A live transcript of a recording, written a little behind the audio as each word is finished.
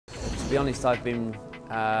be honest, I've been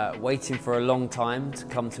waiting for a long time to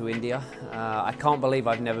come to India. I can't believe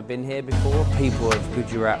I've never been here before. People of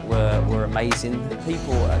Gujarat were amazing. The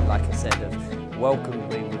people, like I said, have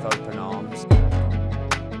welcomed me with open arms.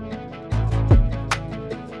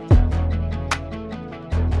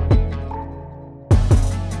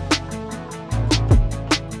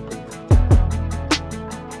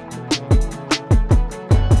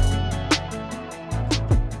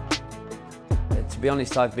 To be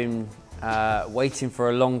honest, I've been waiting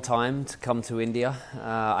for a long time to come to India.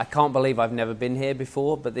 I can't believe I've never been here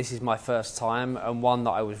before, but this is my first time and one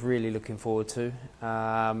that I was really looking forward to.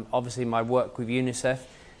 Obviously my work with UNICEF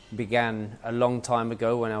began a long time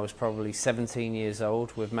ago when I was probably 17 years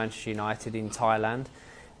old with Manchester United in Thailand,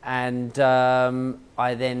 and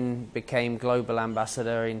I then became global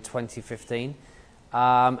ambassador in 2015.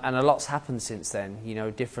 And a lot's happened since then, you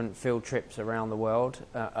know, different field trips around the world,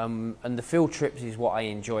 and the field trips is what I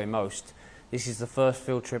enjoy most. This is the first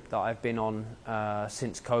field trip that I've been on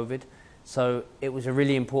since COVID, so it was a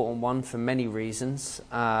really important one for many reasons.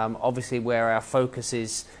 Obviously where our focus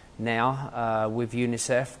is now with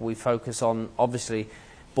UNICEF, we focus on obviously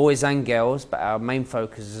boys and girls, but our main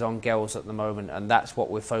focus is on girls at the moment, and that's what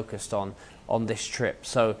we're focused on this trip.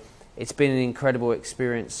 So it's been an incredible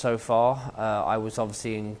experience so far. I was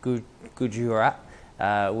obviously in Gujarat,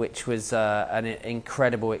 which was an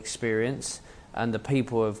incredible experience, and the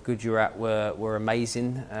people of Gujarat were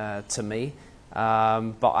amazing to me.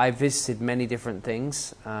 But I visited many different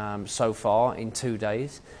things so far in 2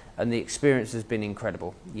 days, and the experience has been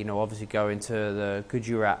incredible. You know, obviously going to the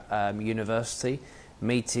Gujarat University,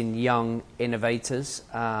 meeting young innovators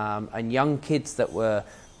and young kids that were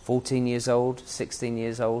 14 years old, 16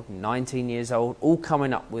 years old, 19 years old, all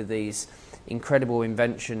coming up with these incredible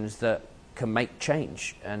inventions that can make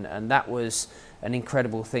change. And that was an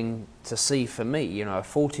incredible thing to see for me. You know, a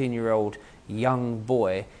 14-year-old young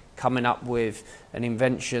boy coming up with an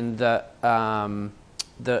invention that,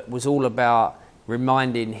 that was all about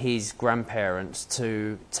reminding his grandparents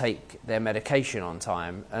to take their medication on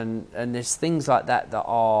time. And there's things like that that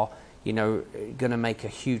are, you know, going to make a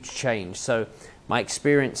huge change. So my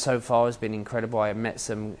experience so far has been incredible. I met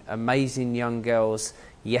some amazing young girls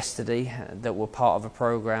yesterday that were part of a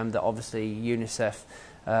program that obviously UNICEF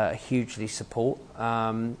hugely support.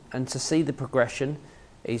 And to see the progression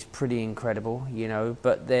is pretty incredible, you know,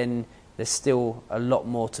 but then there's still a lot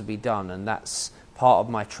more to be done, and that's part of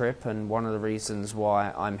my trip and one of the reasons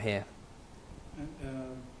why I'm here. And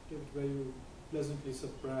David, were you pleasantly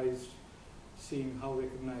surprised seeing how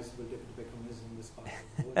recognizable David Beckham is in this part of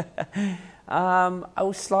the world? I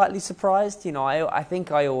was slightly surprised. You know, I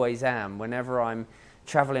think I always am. Whenever I'm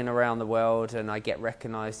traveling around the world and I get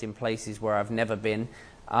recognized in places where I've never been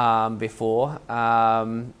before, you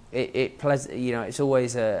know, it's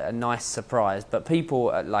always a nice surprise. But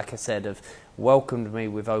people, like I said, have welcomed me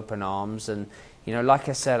with open arms. And you know, like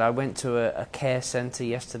I said, I went to a care centre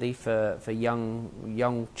yesterday for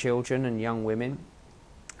young children and young women,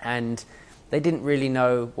 and they didn't really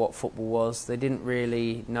know what football was. They didn't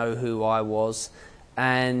really know who I was,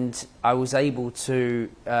 and I was able to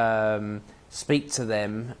speak to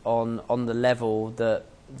them on the level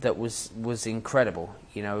that was incredible.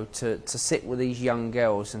 You know, to sit with these young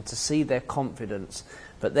girls and to see their confidence,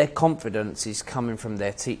 but their confidence is coming from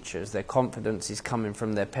their teachers. Their confidence is coming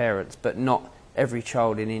from their parents, but not every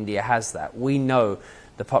child in India has that. We know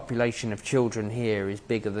the population of children here is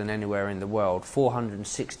bigger than anywhere in the world.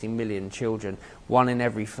 460 million children, 1 in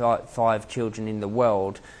every 5 children in the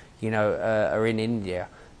world, you know, are in India.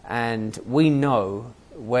 And we know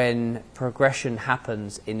when progression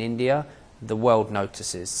happens in India, the world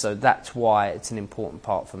notices. So that's why it's an important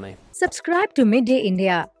part for me. Subscribe to Midday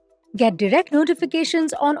India. Get direct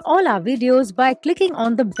notifications on all our videos by clicking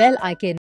on the bell icon.